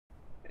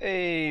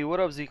Hey,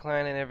 what up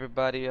Z-Clan and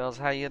everybody else?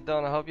 How you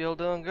doing? I hope you're all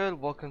doing good.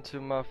 Welcome to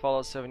my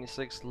Fallout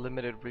 76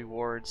 limited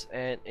rewards,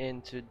 and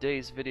in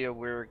today's video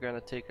we're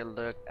gonna take a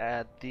look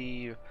at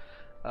the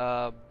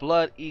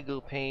Blood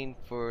Eagle paint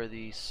for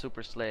the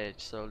Super Sledge.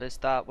 So let's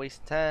stop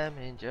wasting time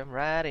and jump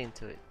right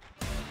into it.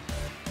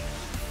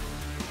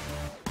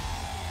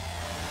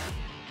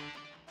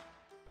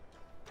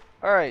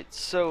 Alright,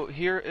 so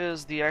here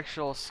is the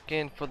actual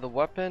skin for the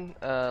weapon.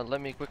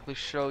 Let me quickly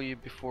show you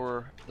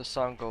before the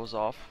song goes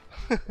off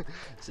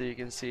so you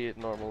can see it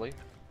normally.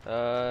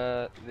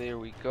 There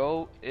we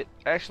go. It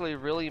actually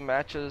really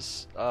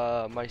matches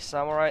my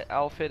samurai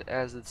outfit,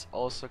 as it's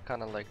also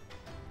kind of like,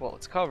 well,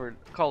 it's covered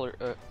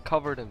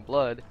in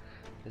blood.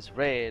 It's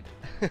red,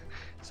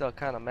 so it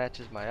kind of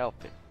matches my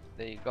outfit.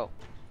 There you go.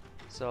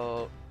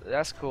 So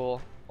that's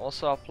cool.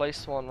 Also, I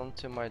placed one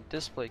onto my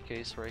display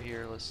case right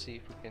here. Let's see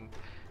if we can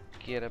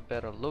get a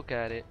better look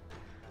at it.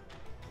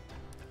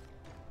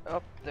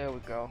 Oh, there we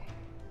go.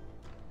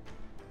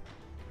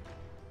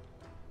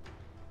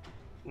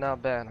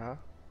 Not bad, huh?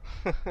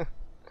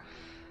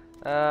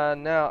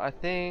 Now I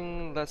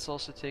think let's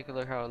also take a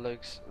look how it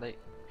looks like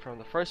from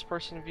the first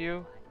person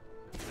view.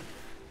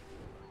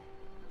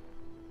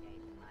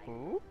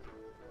 Oop.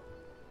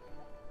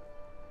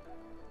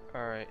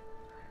 Alright,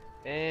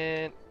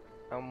 and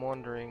I'm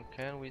wondering,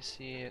 can we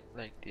see it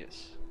like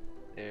this?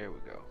 There we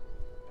go.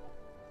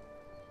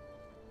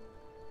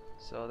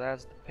 So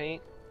that's the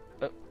paint.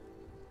 Oh,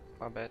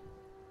 my bad.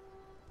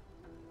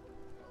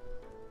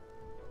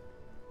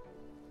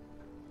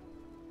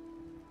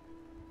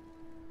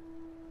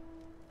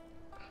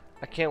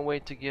 I can't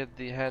wait to get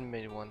the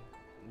handmade one.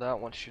 That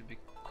one should be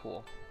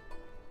cool.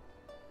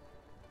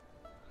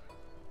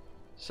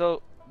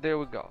 So there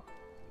we go.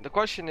 The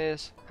question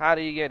is, how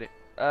do you get it?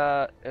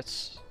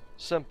 It's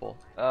simple.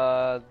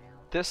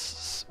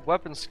 This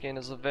weapon skin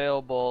is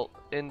available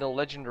in the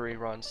Legendary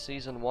Run,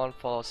 Season 1,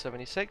 Fallout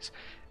 76,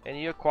 and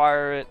you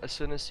acquire it as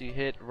soon as you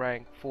hit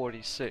rank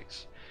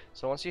 46.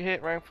 So once you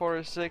hit rank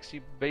 46,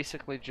 you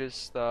basically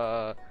just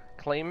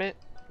claim it,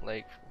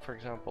 like for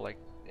example, like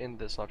in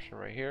this option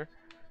right here.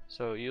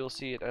 So you'll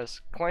see it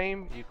as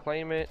claim, you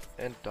claim it,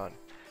 and done.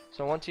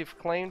 So once you've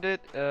claimed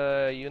it,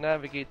 you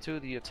navigate to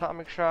the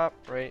atomic shop,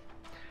 right?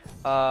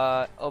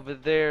 Over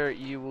there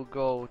you will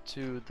go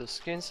to the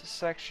skins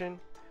section,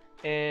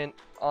 and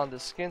on the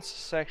skins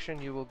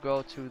section you will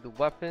go to the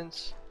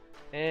weapons,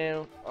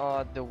 and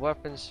the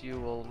weapons you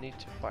will need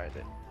to find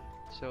it.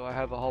 So I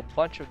have a whole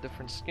bunch of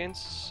different skins,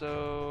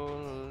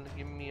 so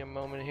give me a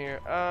moment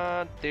here.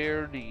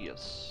 There it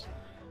is.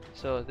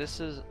 So this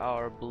is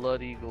our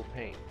Blood Eagle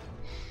paint.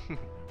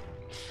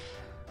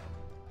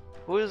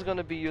 Who is going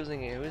to be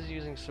using it? Who is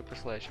using Super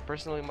Sledge?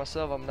 Personally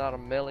myself, I'm not a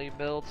melee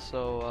build,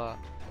 so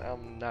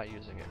I'm not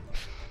using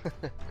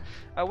it.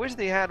 I wish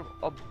they had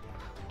a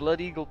Blood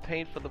Eagle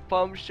paint for the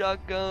pump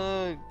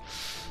shotgun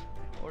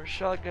or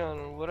shotgun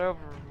or whatever.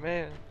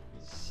 Man,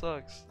 it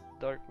sucks.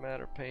 Dark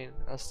matter paint.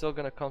 I'm still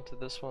gonna come to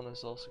this one.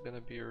 It's also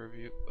gonna be a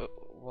review.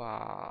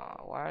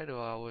 Wow, why do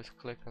I always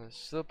click on this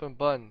stupid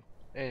button?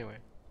 Anyway,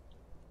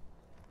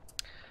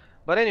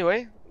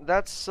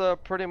 that's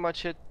pretty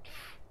much it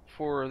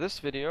for this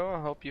video.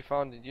 I hope you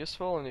found it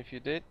useful, and if you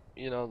did,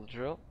 you know the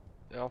drill.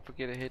 Don't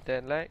forget to hit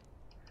that like.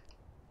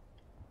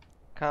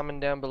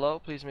 Comment down below.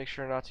 Please make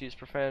sure not to use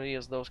profanity,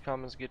 as those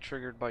comments get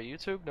triggered by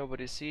YouTube.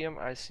 Nobody see them.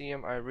 I see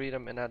them, I read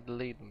them, and I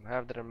delete them.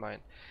 Have that in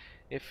mind.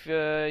 If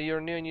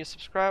you're new and you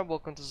subscribe,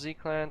 welcome to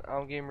Z-Clan.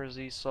 I'm Gamer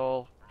Z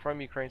Soul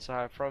from Ukraine, so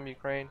hi from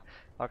Ukraine.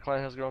 Our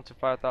clan has grown to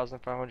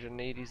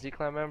 5,580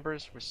 Z-Clan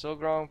members. We're still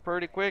growing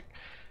pretty quick.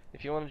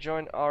 If you want to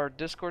join our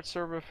Discord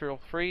server, feel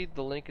free.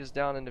 The link is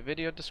down in the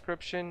video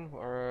description.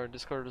 Our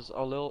Discord is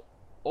a little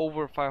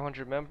over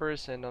 500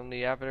 members, and on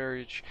the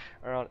average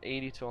around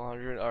 80 to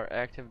 100 are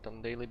active on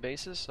a daily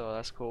basis, so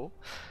that's cool.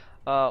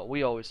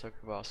 We always talk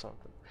about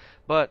something,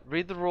 but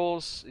read the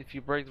rules. If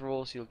you break the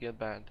rules, you'll get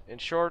banned. In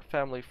short,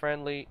 family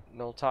friendly,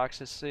 no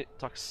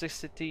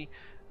toxicity,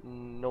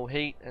 no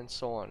hate, and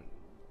so on.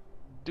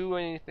 Do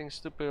anything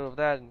stupid of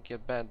that and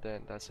get banned,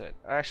 then that's it.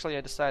 Actually,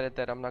 I decided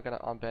that I'm not gonna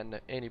unban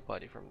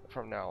anybody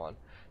from now on.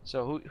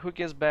 So who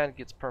gets banned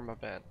gets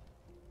perma-banned.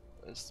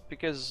 It's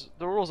because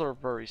the rules are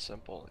very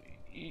simple.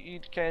 You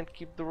can't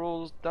keep the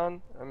rules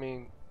done. I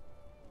mean,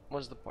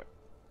 what's the point?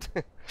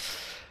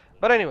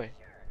 But anyway,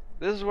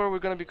 this is where we're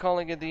gonna be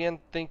calling it the end.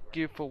 Thank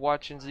you for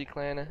watching,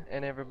 Z-Clan,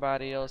 and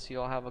everybody else. You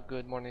all have a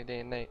good morning,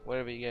 day, and night,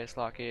 wherever you guys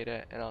lock it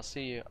at, and I'll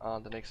see you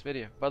on the next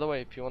video. By the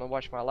way, if you want to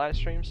watch my live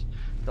streams,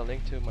 the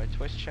link to my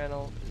Twitch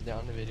channel is down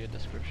in the video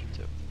description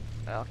too.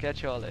 I'll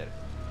catch you all later.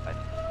 Bye.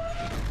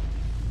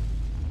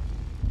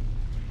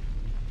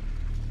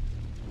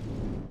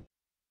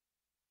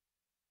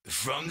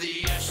 From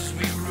the ashes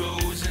we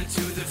rose,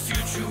 into the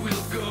future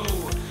we'll go.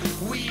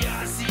 We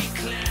are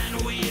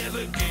Z-Clan, we have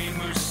a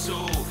gamer's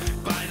soul.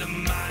 By the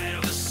might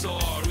of the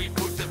sword, we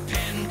put the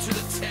pen to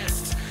the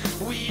test.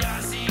 We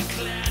are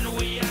Z-Clan,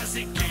 we are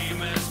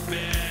Z-Gamers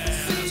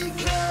best.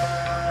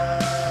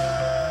 Z-Clan,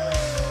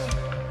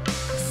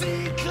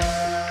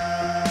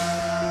 Z-Clan.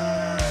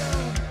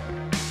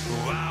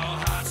 Our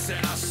hearts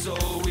and our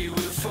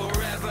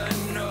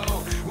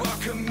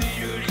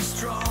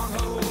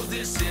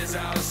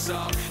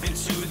assault.